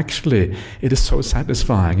know that actually it is so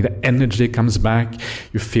satisfying. The energy comes back.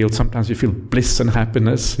 Sometimes you feel bliss and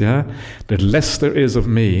happiness, yeah. The less there is of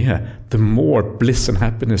me, the more bliss and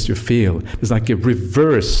happiness you feel. It's like a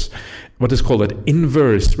reverse, what is called an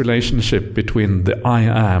inverse relationship between the I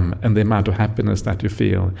am and the amount of happiness that you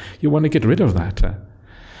feel. You want to get rid of that.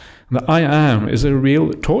 The I am is a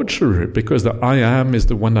real torturer because the I am is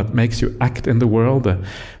the one that makes you act in the world.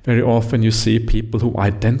 Very often you see people who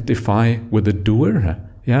identify with the doer.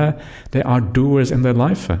 Yeah, they are doers in their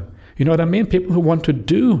life. You know what I mean? People who want to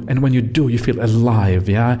do, and when you do, you feel alive,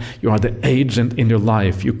 yeah? You are the agent in your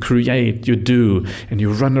life. You create, you do, and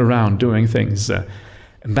you run around doing things.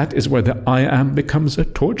 And that is where the I am becomes a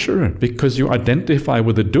torturer, because you identify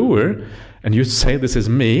with the doer and you say, this is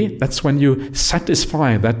me. That's when you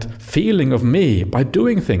satisfy that feeling of me by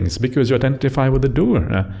doing things, because you identify with the doer.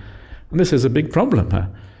 And this is a big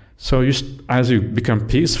problem. So as you become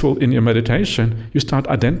peaceful in your meditation, you start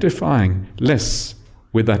identifying less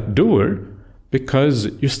with that doer, because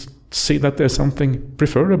you see that there's something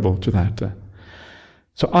preferable to that.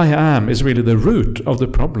 So I am is really the root of the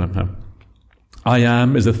problem. I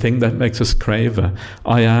am is the thing that makes us crave.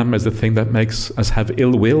 I am is the thing that makes us have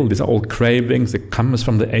ill will. These are all cravings that comes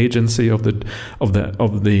from the agency of the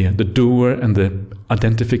doer and the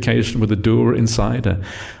identification with the doer inside.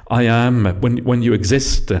 I am, when you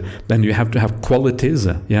exist, then you have to have qualities.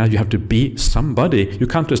 Yeah, you have to be somebody. You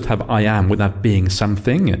can't just have I am without being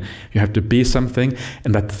something. You have to be something,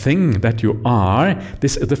 and that thing that you are,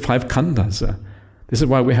 this is the 5 khandhas. This is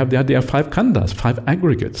why we have the idea of 5 khandhas, 5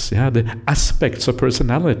 aggregates, yeah, the aspects of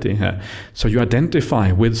personality. So you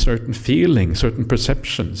identify with certain feelings, certain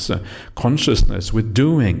perceptions, consciousness, with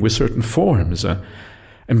doing, with certain forms.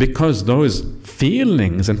 And because those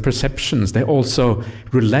feelings and perceptions, they also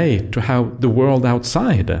relate to how the world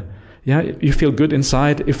outside. Yeah, you feel good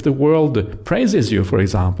inside if the world praises you, for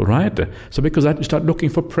example, right? So because that, you start looking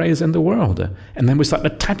for praise in the world. And then we start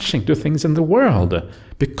attaching to things in the world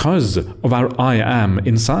because of our I am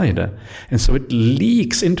inside. And so it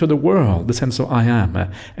leaks into the world, the sense of I am.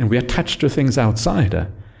 And we attach to things outside.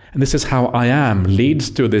 And this is how I am leads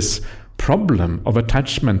to this problem of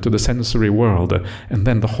attachment to the sensory world. And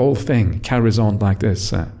then the whole thing carries on like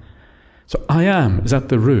this. So I am is at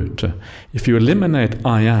the root. If you eliminate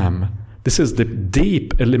I am, this is the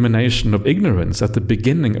deep elimination of ignorance at the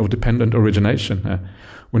beginning of dependent origination.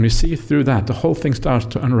 When you see through that, the whole thing starts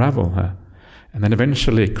to unravel. And then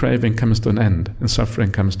eventually craving comes to an end and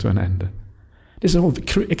suffering comes to an end. This is all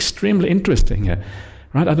extremely interesting.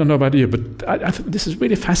 Right? I don't know about you, but I think this is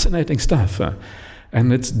really fascinating stuff.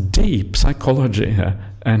 And it's deep psychology.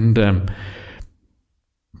 And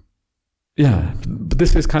yeah, but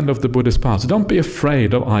this is kind of the Buddhist path. So don't be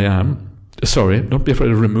afraid of I am. Sorry, don't be afraid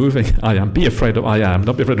of removing I am. Be afraid of I am.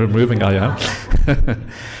 Don't be afraid of removing I am.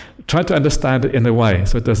 Try to understand it in a way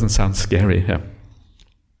so it doesn't sound scary. Yeah.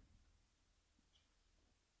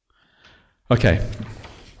 Okay.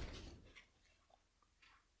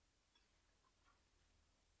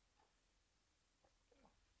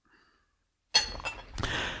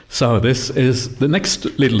 So this is the next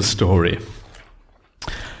little story.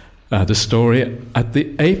 The story at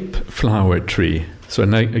the ape flower tree. So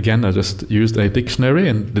again, I just used a dictionary,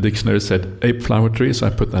 and the dictionary said ape flower tree, so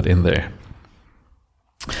I put that in there.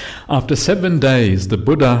 After 7 days, the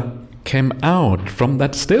Buddha came out from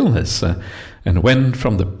that stillness and went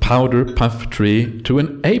from the powder puff tree to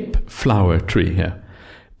an ape flower tree.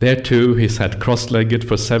 There too he sat cross-legged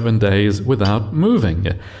for 7 days without moving,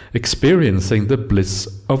 experiencing the bliss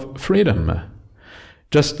of freedom.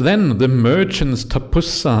 Just then the merchants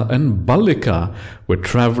Tapussa and Balika were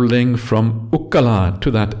travelling from Ukkala to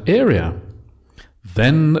that area.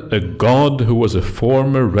 Then a god who was a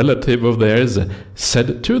former relative of theirs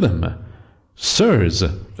said to them, "Sirs,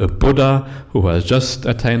 a Buddha who has just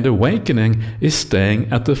attained awakening is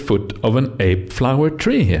staying at the foot of an ape flower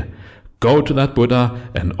tree. Go to that Buddha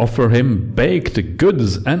and offer him baked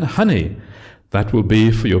goods and honey. That will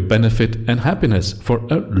be for your benefit and happiness for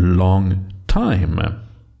a long time."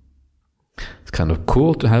 It's kind of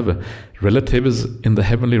cool to have relatives in the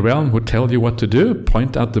heavenly realm who tell you what to do,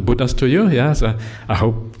 point out the Buddhas to you. Yes, I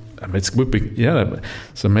hope it would be, yeah.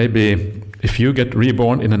 So maybe if you get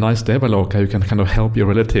reborn in a nice Devaloka, you can kind of help your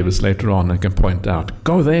relatives later on and can point out,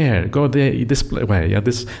 go there, this way. Yeah,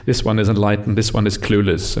 this one is enlightened, this one is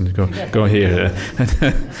clueless, and go here.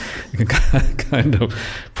 You can kind of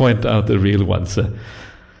point out the real ones.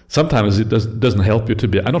 Sometimes it doesn't help you to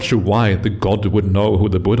be... I'm not sure why the god would know who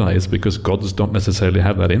the Buddha is, because gods don't necessarily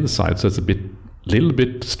have that insight. So it's a little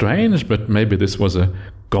bit strange, but maybe this was a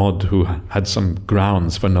god who had some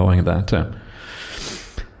grounds for knowing that.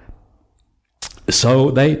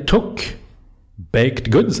 So they took baked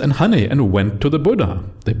goods and honey and went to the Buddha.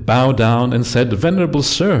 They bowed down and said, "Venerable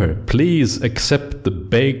Sir, please accept the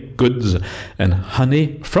baked goods and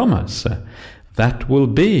honey from us. That will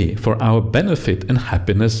be for our benefit and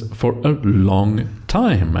happiness for a long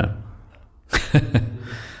time."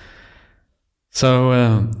 So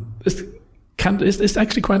it's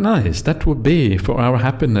actually quite nice. That would be for our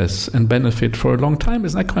happiness and benefit for a long time.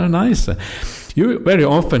 Isn't that kind of nice? You very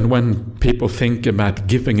often, when people think about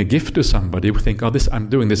giving a gift to somebody, you think, "Oh, I'm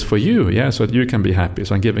doing this for you, yeah, so that you can be happy.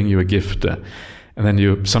 So I'm giving you a gift." And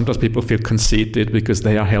then sometimes people feel conceited because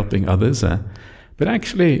they are helping others. But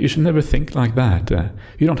actually, you should never think like that.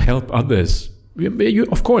 You don't help others.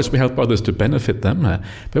 Of course, we help others to benefit them,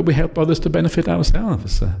 but we help others to benefit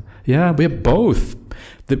ourselves. Yeah, we are both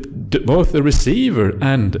the receiver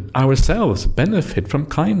and ourselves benefit from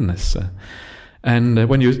kindness. And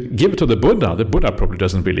when you give to the Buddha probably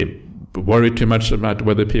doesn't really worry too much about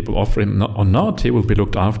whether people offer him or not. He will be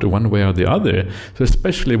looked after one way or the other. So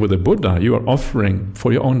especially with the Buddha, you are offering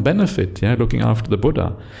for your own benefit, yeah, looking after the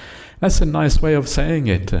Buddha. That's a nice way of saying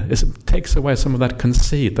it. It takes away some of that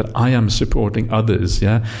conceit that I am supporting others,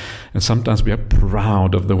 yeah. And sometimes we are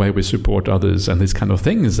proud of the way we support others and these kind of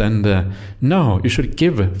things. And no, you should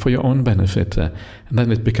give for your own benefit, and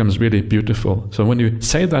then it becomes really beautiful. So when you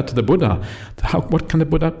say that to the Buddha, what can the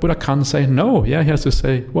Buddha? Buddha can't say no. Yeah, he has to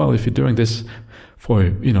say, well, if you're doing this for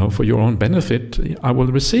your own benefit, I will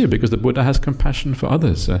receive, because the Buddha has compassion for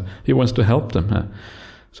others. He wants to help them.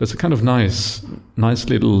 So it's a kind of nice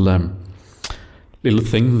little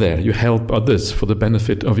thing there. You help others for the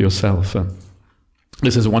benefit of yourself.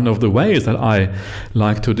 This is one of the ways that I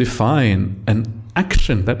like to define an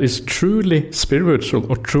action that is truly spiritual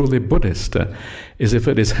or truly Buddhist, is if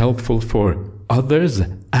it is helpful for others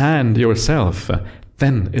and yourself,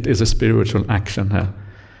 then it is a spiritual action.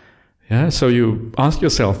 Yeah, so you ask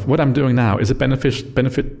yourself, what I'm doing now, is it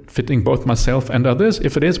benefiting both myself and others?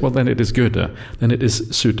 If it is, well, then it is good. Then it is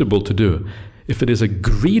suitable to do. If it is a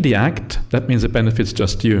greedy act, that means it benefits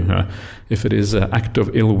just you. If it is an act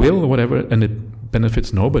of ill will or whatever, and it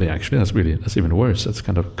benefits nobody, actually, that's even worse. That's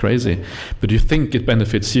kind of crazy. But you think it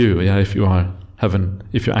benefits you, yeah, if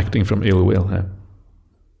you're acting from ill will.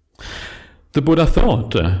 The Buddha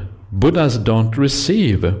thought, Buddhas don't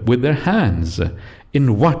receive with their hands.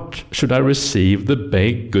 In what should I receive the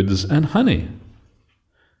baked goods and honey?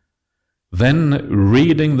 Then,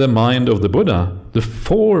 reading the mind of the Buddha, the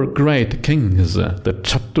 4 great kings, the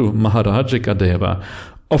Chatu Maharajika Deva,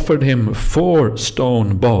 offered him 4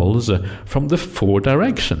 stone balls from the 4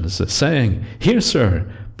 directions, saying, "Here, sir,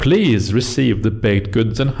 please receive the baked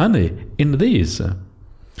goods and honey in these."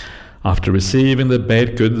 After receiving the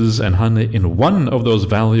baked goods and honey in one of those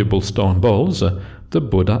valuable stone bowls, the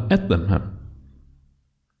Buddha ate them.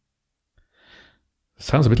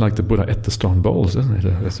 Sounds a bit like the Buddha ate the stone bowls, doesn't it?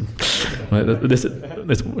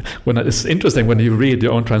 It's interesting when you read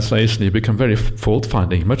your own translation, you become very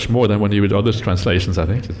fault-finding, much more than when you read others' translations, I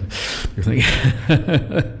think. You think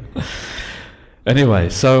anyway,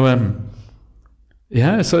 so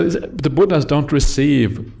Yeah, so the Buddhas don't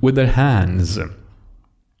receive with their hands.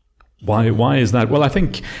 Why is that? Well, I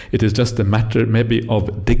think it is just a matter maybe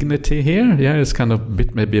of dignity here. Yeah, it's kind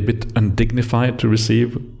of maybe a bit undignified to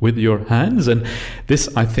receive with your hands. And this,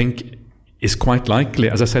 I think, is quite likely,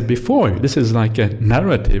 as I said before, this is like a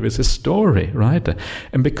narrative, it's a story, right?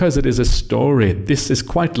 And because it is a story, this is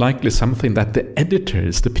quite likely something that the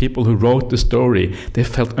editors, the people who wrote the story, they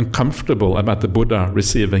felt uncomfortable about the Buddha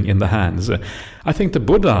receiving in the hands. I think the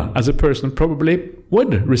Buddha, as a person, probably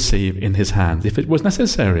would receive in his hands if it was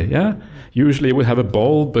necessary, yeah? Usually he would have a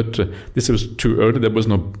bowl, but this was too early, there was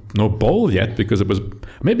no bowl yet, because it was,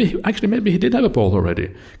 maybe he did have a bowl already,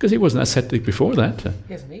 because he was an ascetic before that.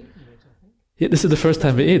 He hasn't eaten. Yeah, this is the first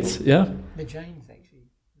time he eats, yeah? The Jains actually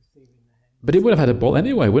receiving the hand. But he would have had a bowl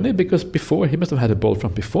anyway, wouldn't he? Because before, he must have had a bowl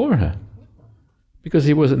from before. Because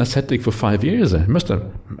he was an ascetic for 5 years. He must have...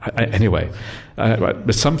 Anyway,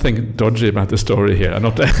 there's something dodgy about the story here. I'm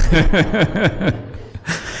not...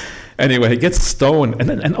 Anyway, he gets stone,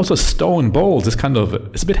 and also stone bowls is kind of,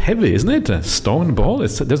 it's a bit heavy, isn't it? A stone bowl? It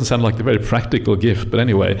doesn't sound like a very practical gift, but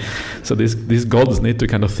anyway, so these gods need to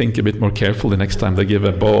kind of think a bit more carefully next time they give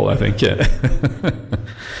a bowl, I think, yeah.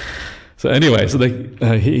 So anyway,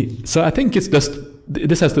 so I think it's just,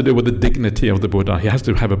 this has to do with the dignity of the Buddha. He has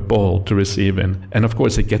to have a bowl to receive in, and of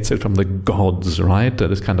course he gets it from the gods, right?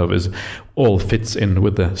 This kind of all fits in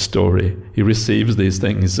with the story. He receives these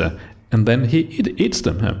things, and then he eats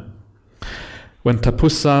them. When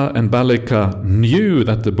Tapussa and Balika knew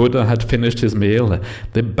that the Buddha had finished his meal,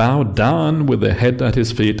 they bowed down with their head at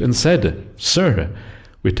his feet and said, "Sir,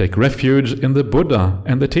 we take refuge in the Buddha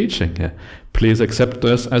and the teaching. Please accept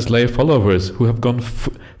us as lay followers who have gone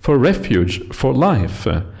for refuge for life."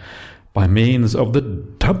 By means of the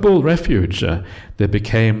double refuge, they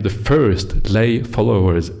became the first lay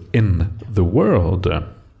followers in the world.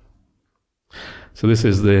 So this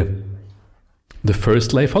is the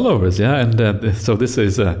first lay followers, yeah, and so this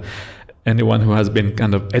is anyone who has been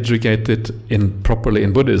kind of educated properly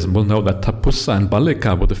in Buddhism will know that Tapussa and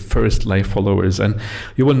Balika were the first lay followers, and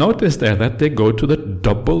you will notice there that they go to the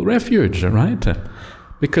double refuge, right?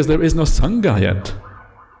 Because there is no Sangha yet.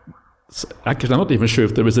 Actually, I'm not even sure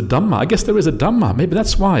if there is a Dhamma. I guess there is a Dhamma. Maybe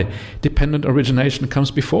that's why dependent origination comes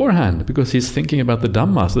beforehand, because he's thinking about the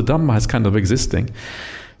Dhamma. So the Dhamma is kind of existing.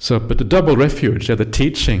 So, but the double refuge, the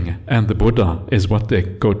teaching and the Buddha is what they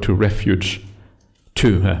go to refuge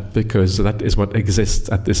to, because that is what exists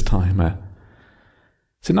at this time.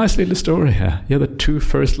 It's a nice little story here. Yeah, the two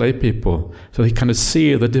first lay people. So you kind of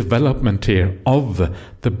see the development here of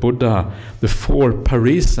the Buddha, the four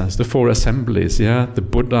parisas, the four assemblies. Yeah, the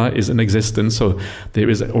Buddha is in existence, so there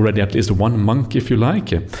is already at least one monk, if you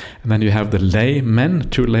like. And then you have the laymen,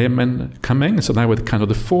 two laymen coming. So now with kind of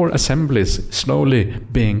the four assemblies slowly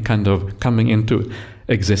being kind of coming into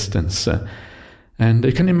existence. And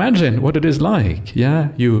you can imagine what it is like. Yeah,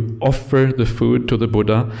 you offer the food to the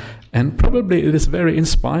Buddha, and probably it is very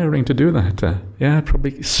inspiring to do that. Yeah,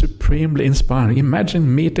 probably supremely inspiring.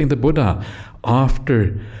 Imagine meeting the Buddha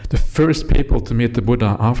after the first people to meet the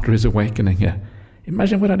Buddha after his awakening. Yeah,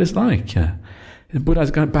 imagine what that is like. Yeah, the Buddha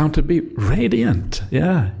is bound to be radiant.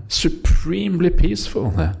 Yeah, supremely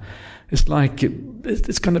peaceful. It's like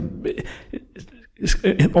it's kind of. It's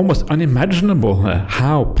almost unimaginable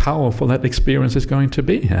how powerful that experience is going to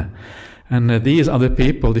be. And these are the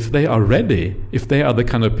people, if they are ready, if they are the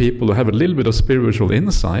kind of people who have a little bit of spiritual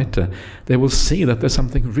insight, they will see that there's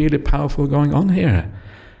something really powerful going on here.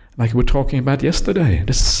 Like we were talking about yesterday,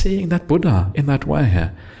 just seeing that Buddha in that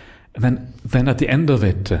way. And then at the end of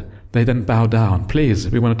it, they then bow down. Please,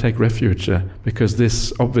 we want to take refuge, because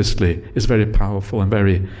this obviously is very powerful and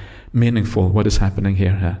very meaningful, what is happening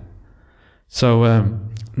here. So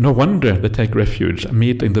no wonder they take refuge,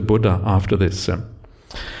 meeting the Buddha after this.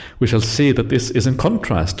 We shall see that this is in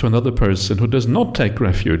contrast to another person who does not take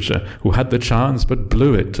refuge, who had the chance but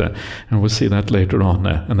blew it. And we'll see that later on.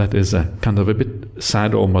 And that is kind of a bit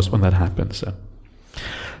sad almost when that happens.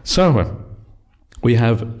 So we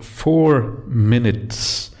have 4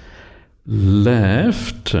 minutes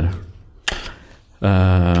left.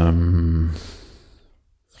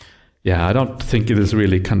 Yeah, I don't think it is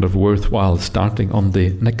really kind of worthwhile starting on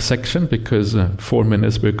the next section, because 4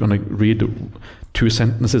 minutes we're going to read 2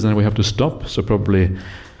 sentences and we have to stop. So probably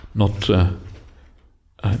not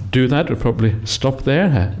do that. We'll probably stop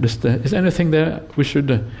there. Is there anything there we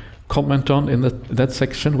should comment on in that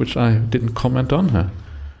section which I didn't comment on?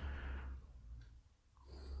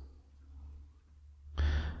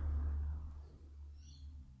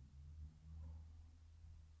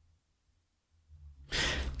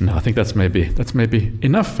 No, I think that's maybe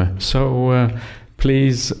enough. So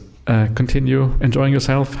please continue enjoying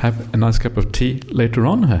yourself, have a nice cup of tea later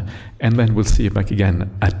on, and then we'll see you back again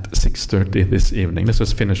at 6:30 this evening. Let's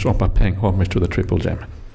just finish off by paying homage to the Triple Gem.